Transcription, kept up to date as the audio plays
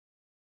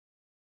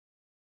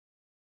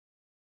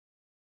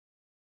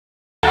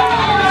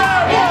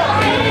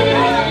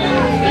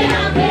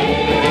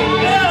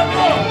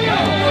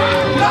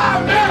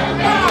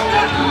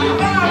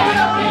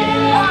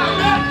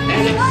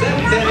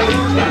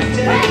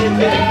Kan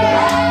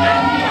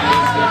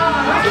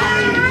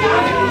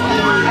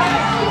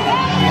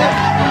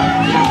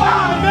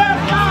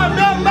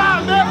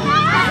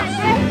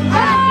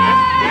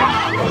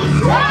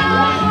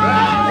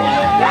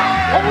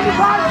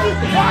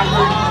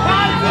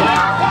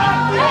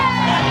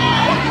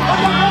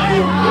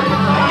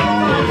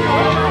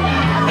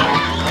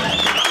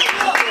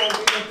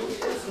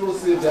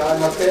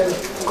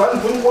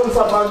pun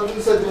sama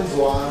bisa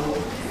jual,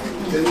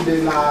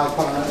 jadi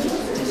lapar,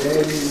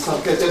 jadi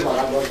sakit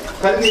banget.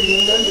 Kan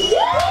ini kan.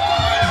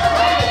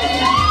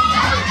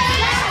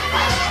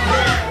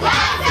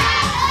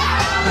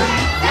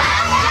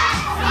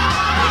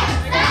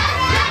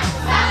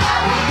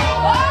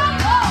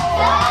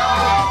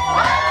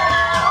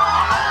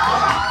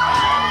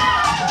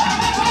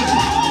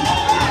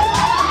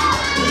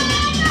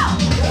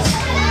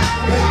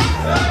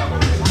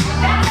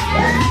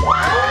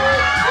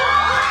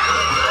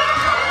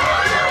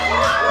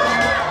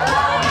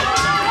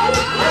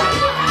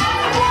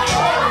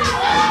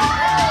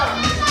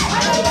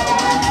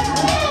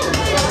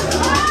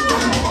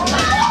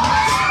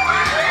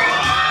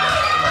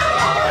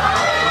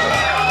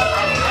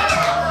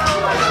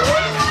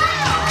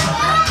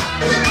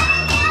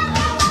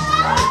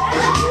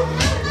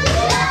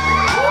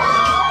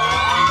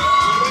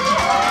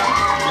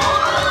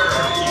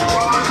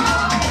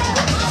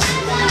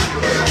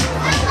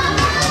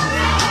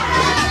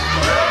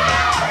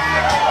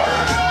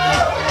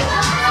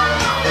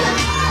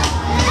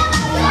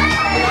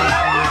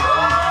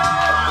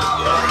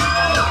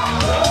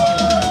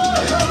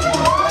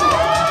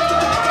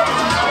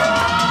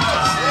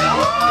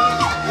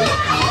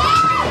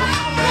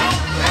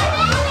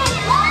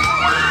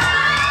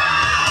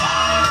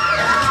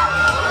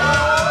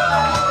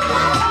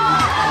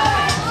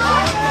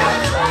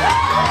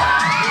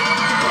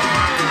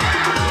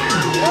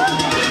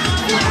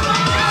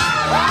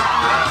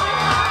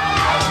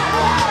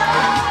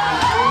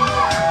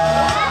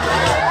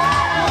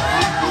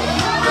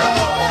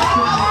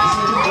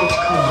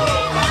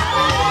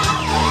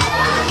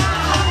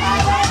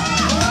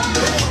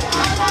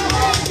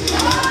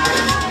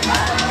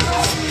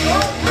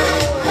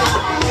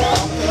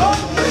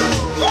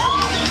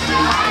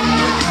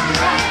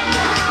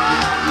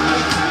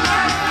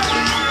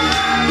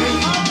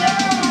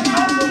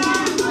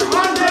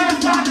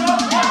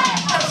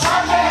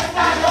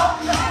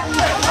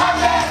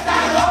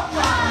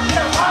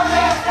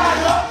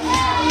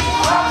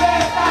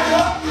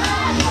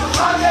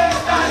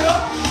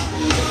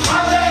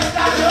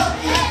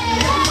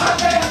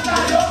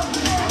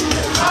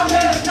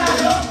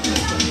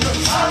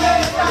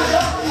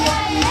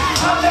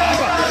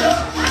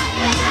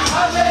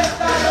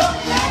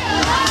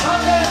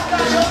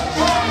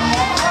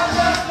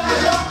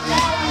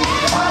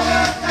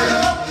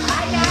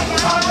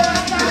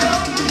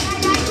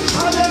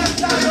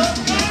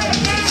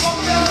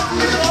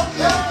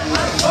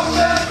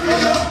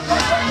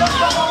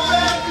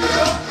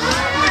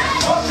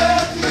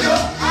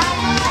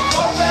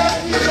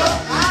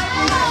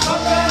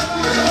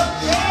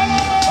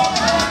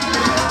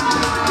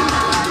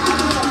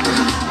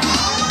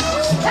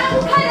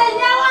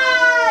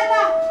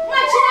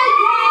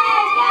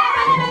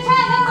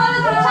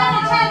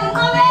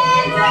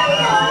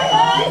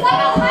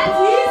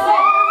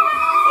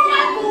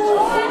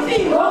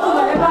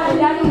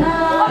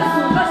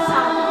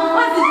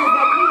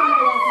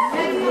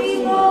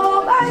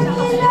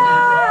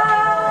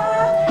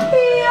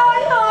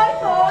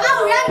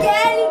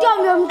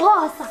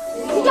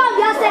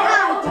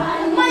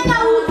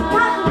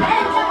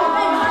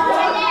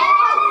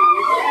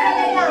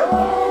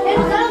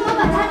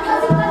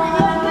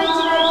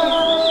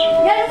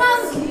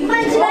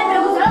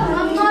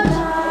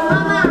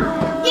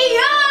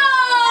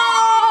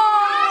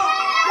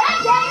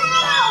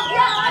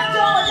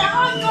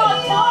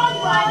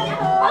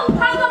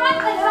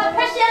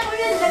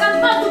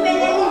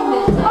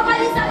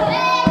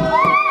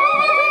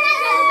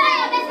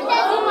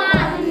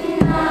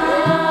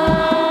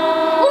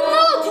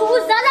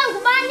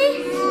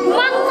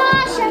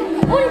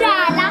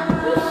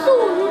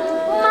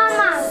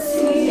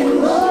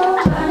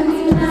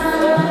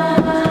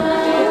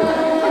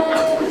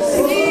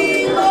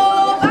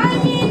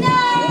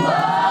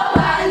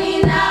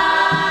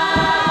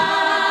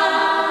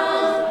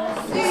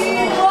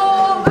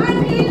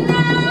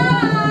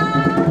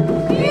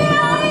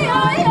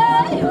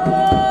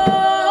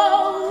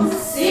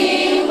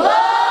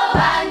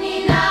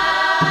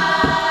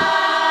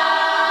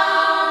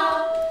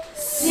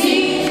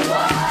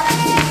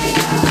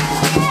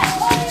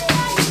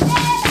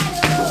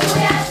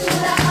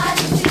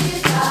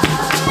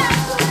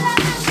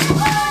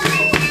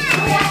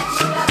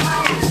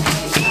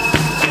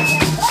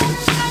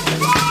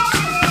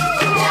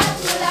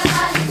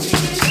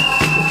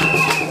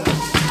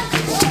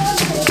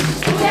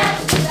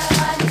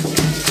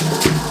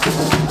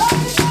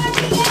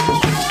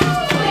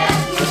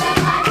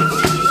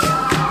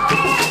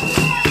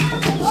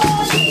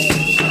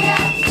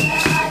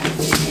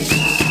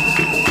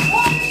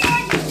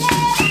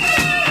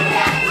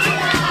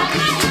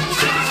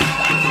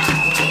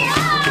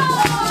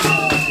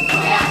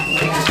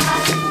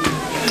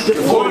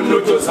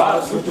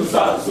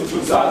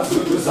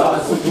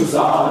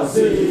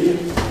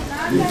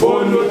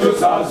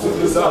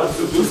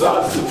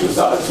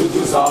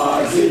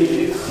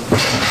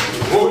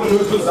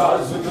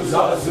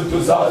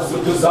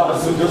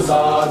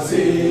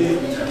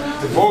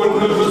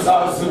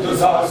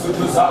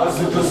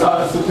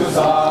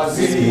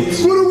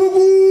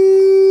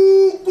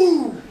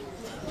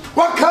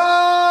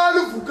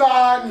 wakhala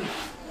uvukani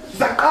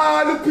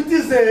zaqala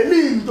uphithizela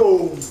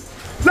into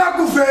la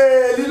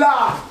kuveli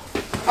la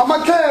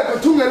amakheko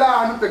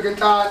thungelana ubheke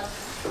enhlala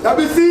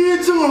yabe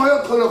sithi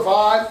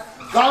ngoyoxholovana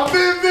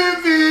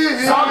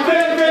zavivivi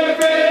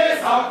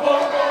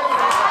Sapoko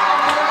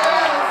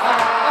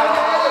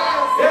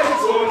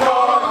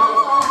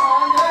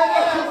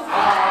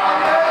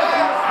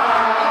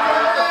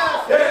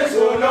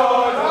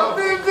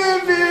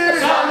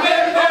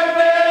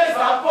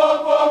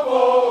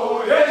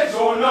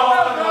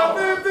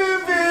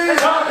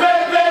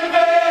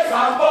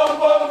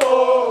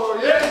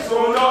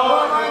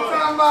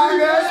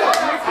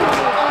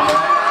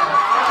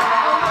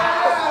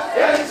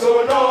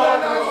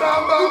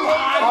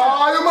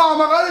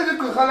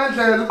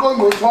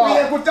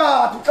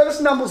kutata ucela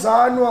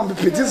isinambuzane uhambe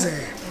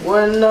iphithizela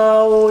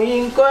wena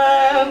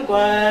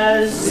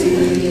uyinkwenkwezi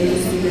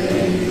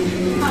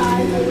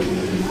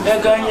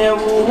ekanye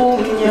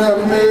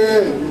ubumnyama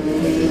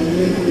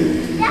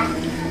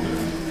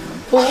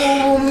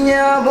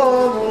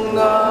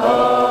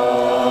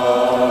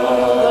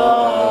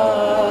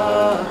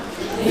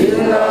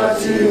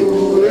ingathi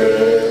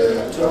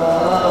uwedwa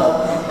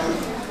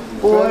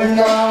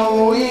wena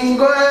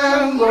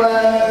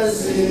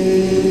uyinkwenkwezi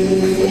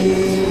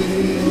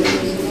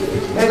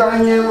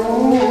ekanye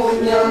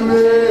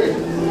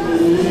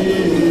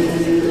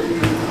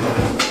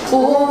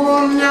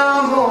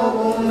ubumnyama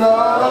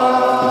bungaka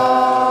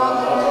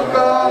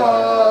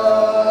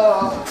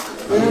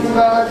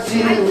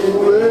ingathi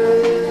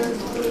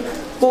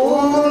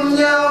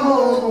ubumnyama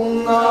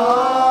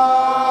bungaka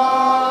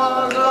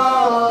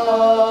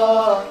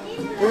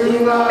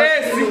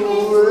ingathi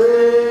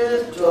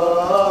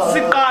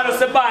siqalo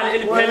sebali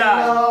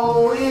eliphelayo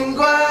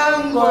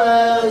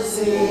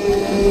uyinkwenkwezi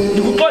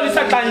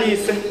ndikuxolisa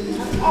xanise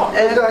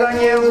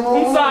ekanye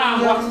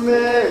umsangwa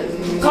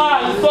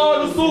khali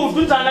solo usudu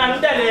unjanani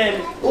untelele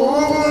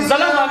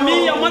sizala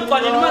ngamiya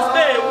umagcwaneni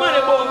umasibeke umane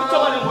bomi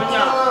uthokane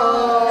ngonyaka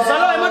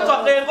sizala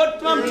emagcwaqeni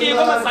kodwa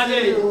mamtiko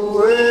amasaleni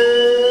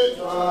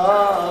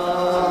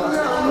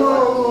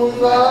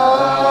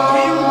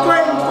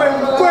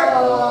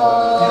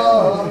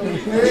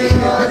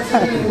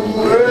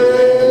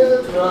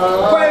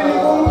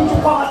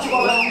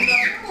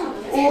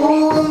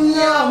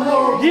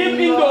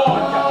yiphi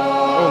indoda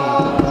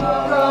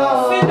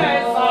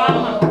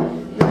singayizama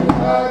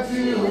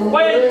phakathi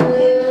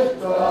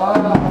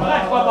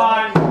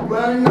kwabantu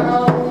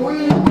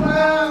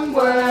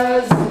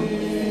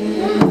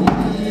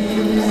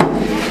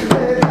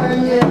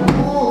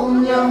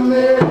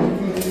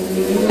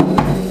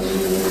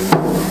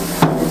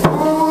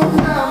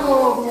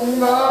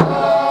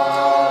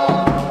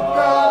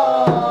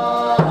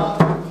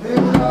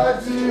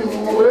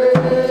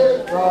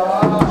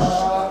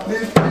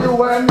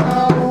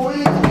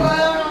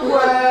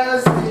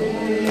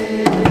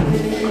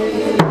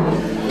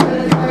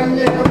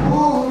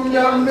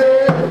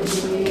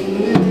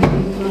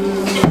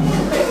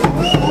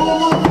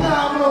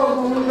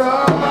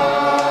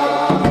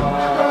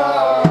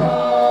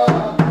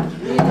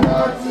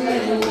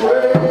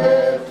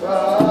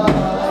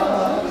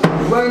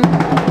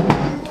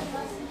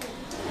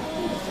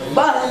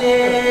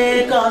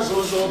baleka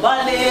Jojo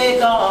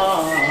baleka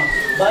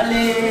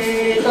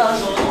baleka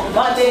Jojo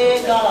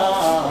baleka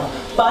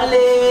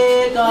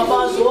baleka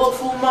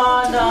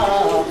bazofumana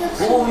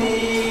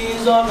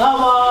ubizwa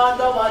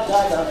ngabantu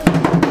abadala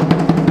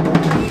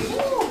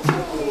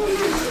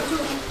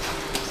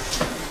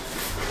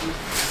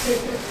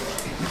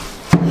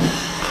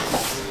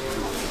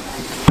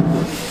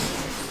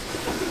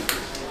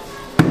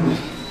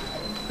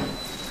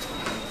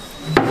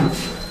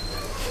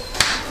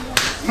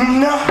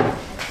mna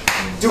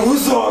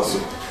ndikuzozo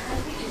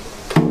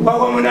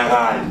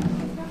bakwamonakali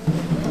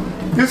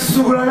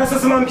isizukulwana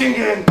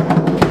sasemamkingeni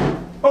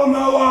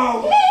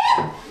omawawo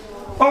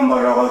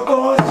ombona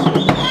kwaqosi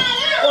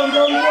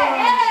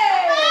ontomntwana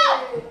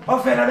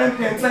ofela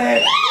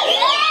bembhensela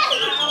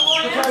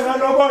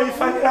ukhalanobo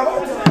ifanele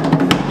abadala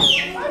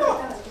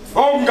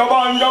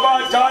ongabantu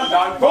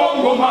abadala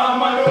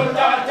ngomama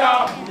notata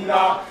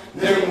mna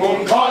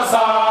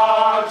ndingumxhosa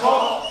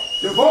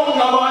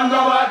abantu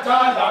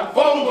abadala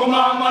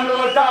ngomama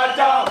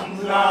notata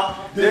mna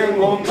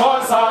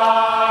ndingumxhosa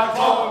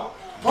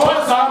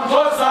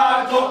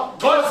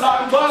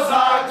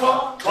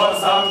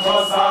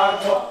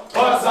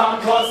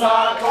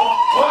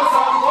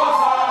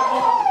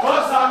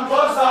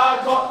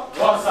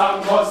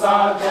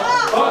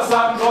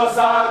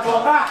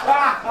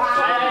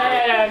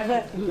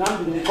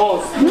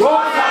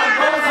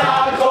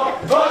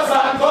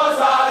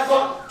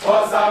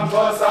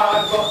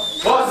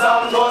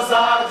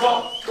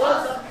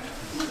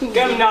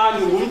ke mna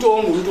ndingumntu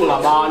ongumntu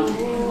ngabantu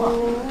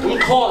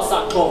umXhosa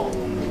qho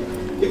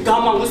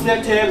igama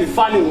nguSinethemba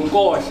ifani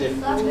nguNkohle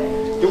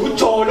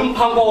ndikujola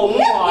umphankomo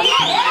ungwane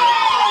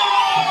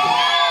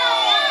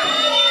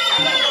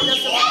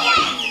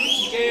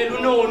jikela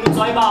unoni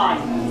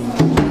utsayibani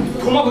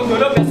phuma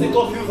kwidolophu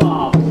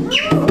yaseCofimvaba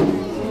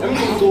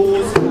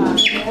emgcucuzi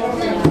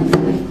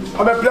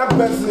I'm a black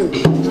person.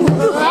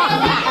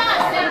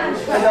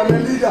 And I'm a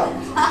leader.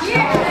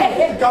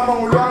 Come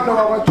on, run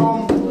over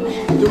Tom.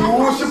 The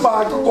worship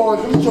back to God,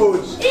 the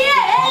church.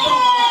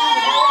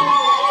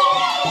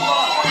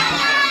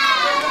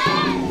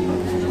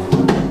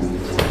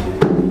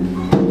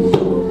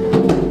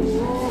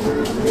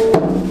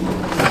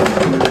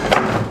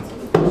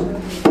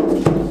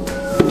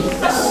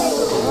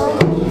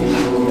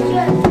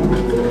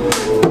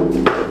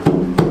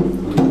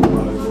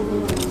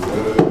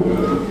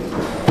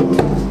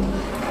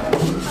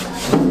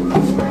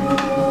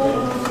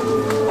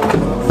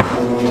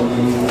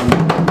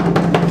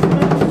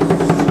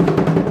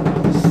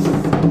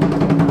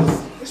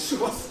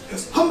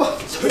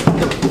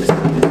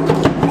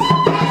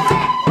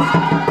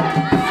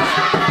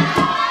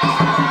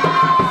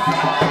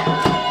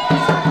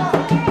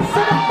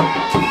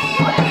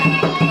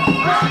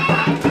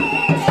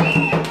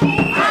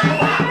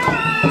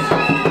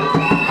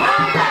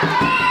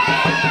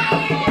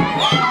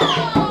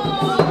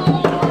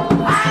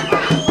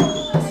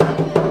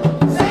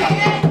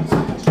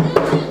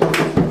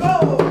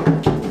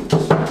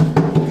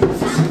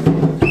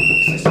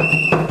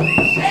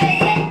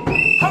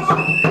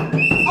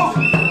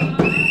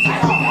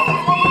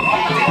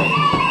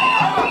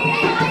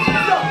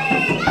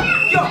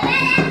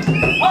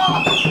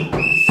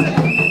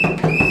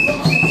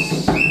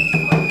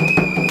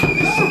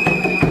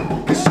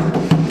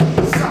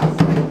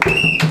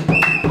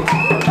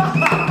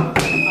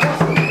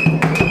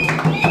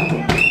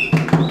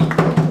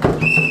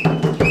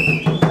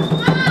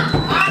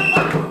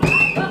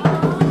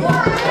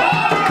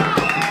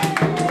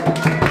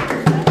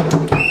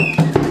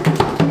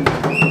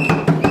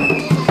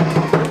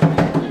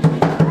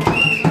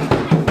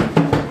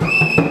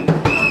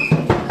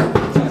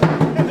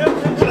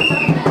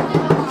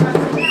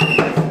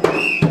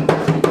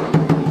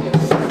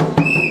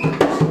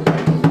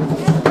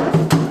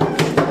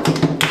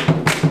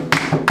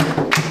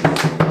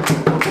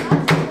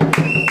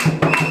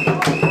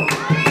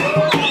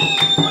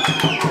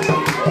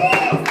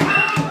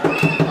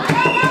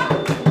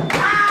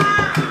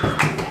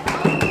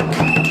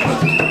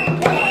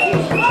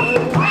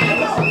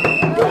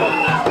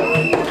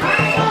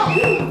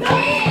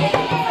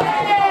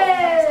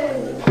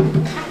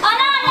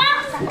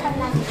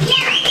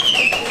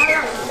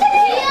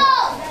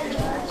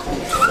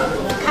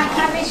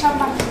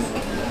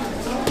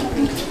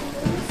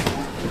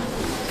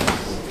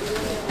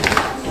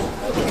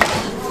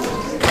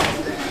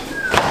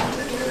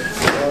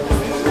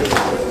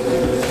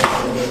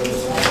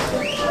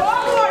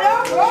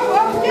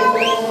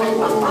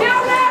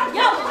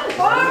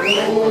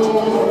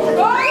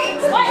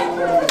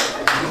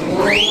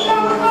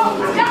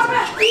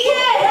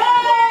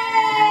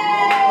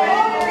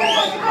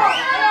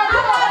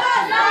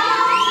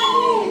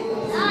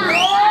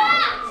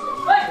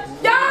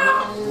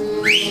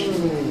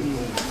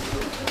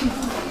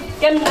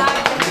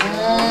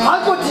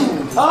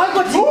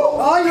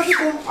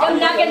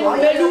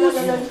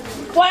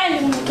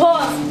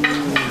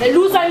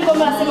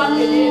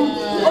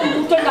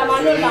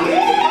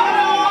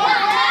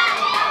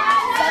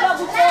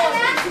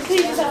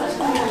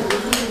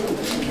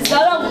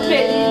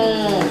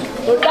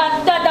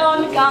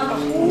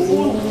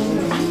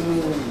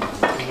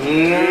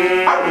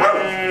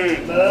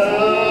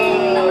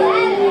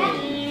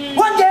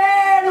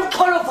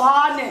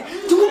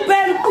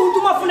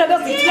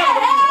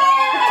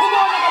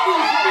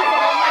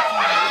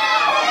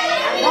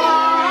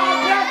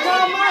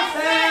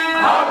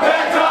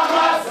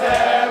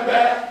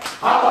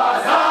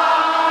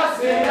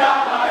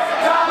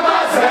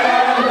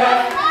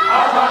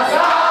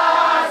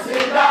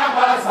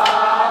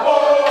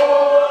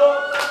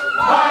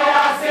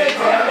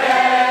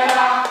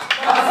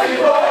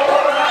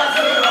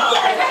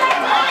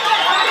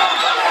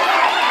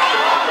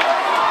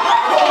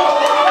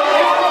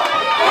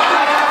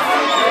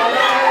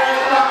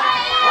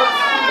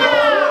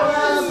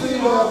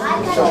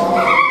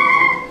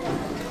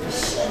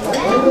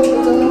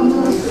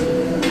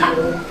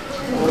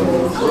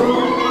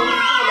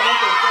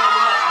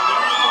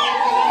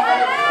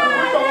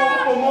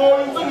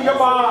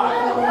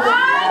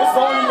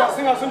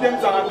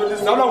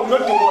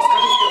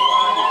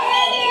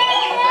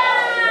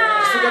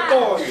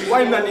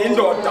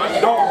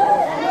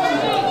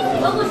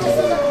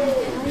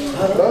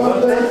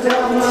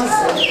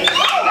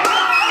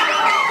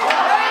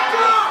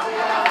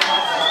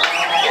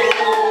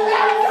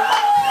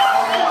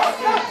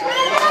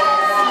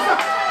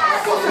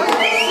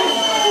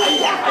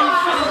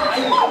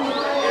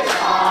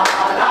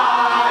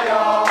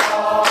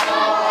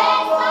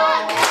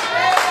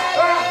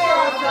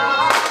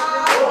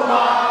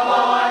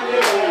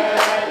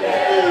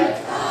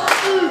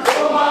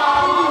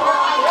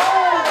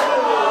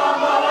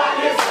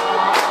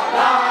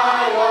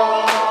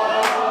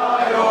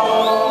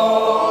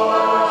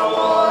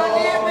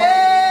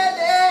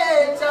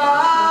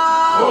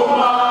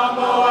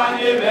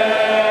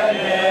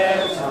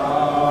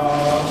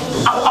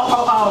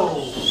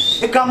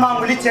 igama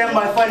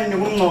ngulithemba efana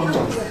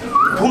nengumnqonqo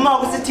uma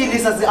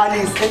kusithilisa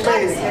ziAlice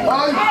eXesi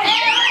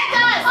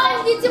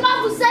ngithi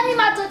banguseni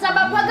madoda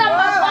baphaka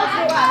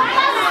mabhavu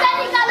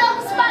baseni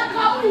kaloku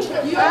sibaqhawule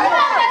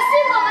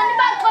besimo mani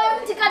baqhoyo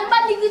umthi kanti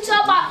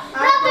bandikitshoba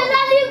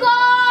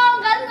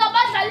nabenalingonga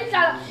ningabadlali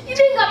dlala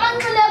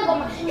ibingamanxile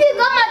ngoma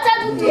ingoma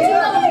thathu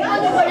uthuthuka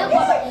ngomqondo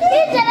ngoba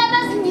indlela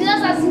bezinyila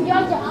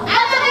zazinyonja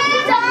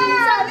asekutha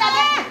umsana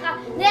beka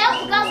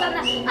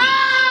neyavukazana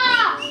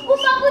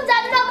uma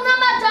kunjani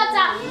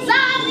nakunamadoda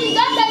zabi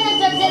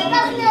ndodenedodeni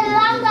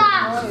kasinelanga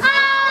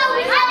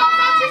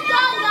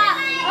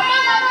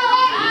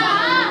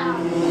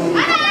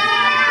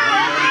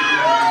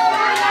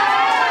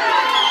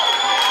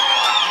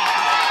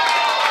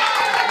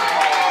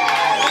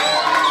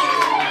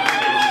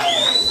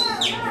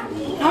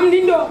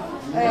Amdindo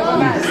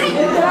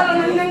ndala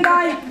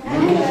nanengayi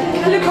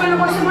likhona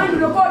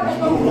kwasemandulo kodwa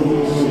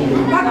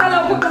baqala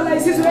ukuqala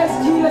isizwe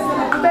esithile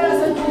senaqhubela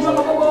senthunjwa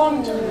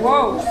ngabobonke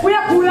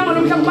uyakhula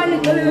ngolomhla kubani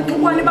gcelele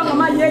xukwane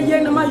bangamayeye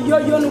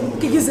namayoyo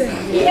nokukikizela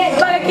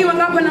xalekiwe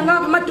ngapha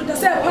nangapha amadoda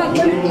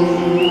sephaqele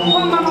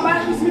omama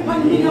bayahlusa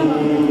imiphanini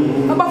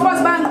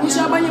abafazi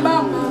bayangqusha abanye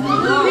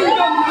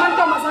intombi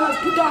namantombazana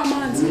ziphutha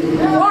amanzi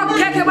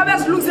okhekhe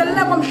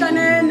babezilungiselele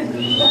kwamhlanene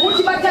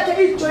ukuthi bathathe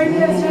ijoyini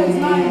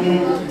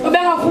lezimali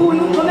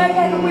babengafuni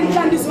uxhomekela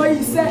kwintlandiso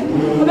yise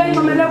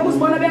babengqamele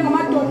ukuzibona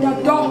bengamadoda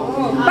do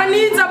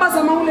baninzi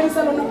abazama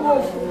ukuleyisa lona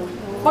bofu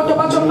kodwa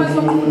batsho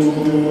bazibaqhuthu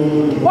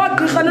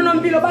oogqirha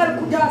nonompilo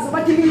balikhuthaza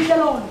bathi lihle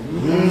lona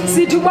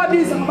sithi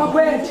ukubabiza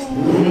ngabakhwethe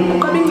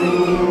uqaba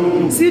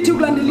ingcini sithi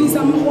ukulandelisa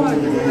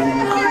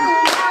amarhwana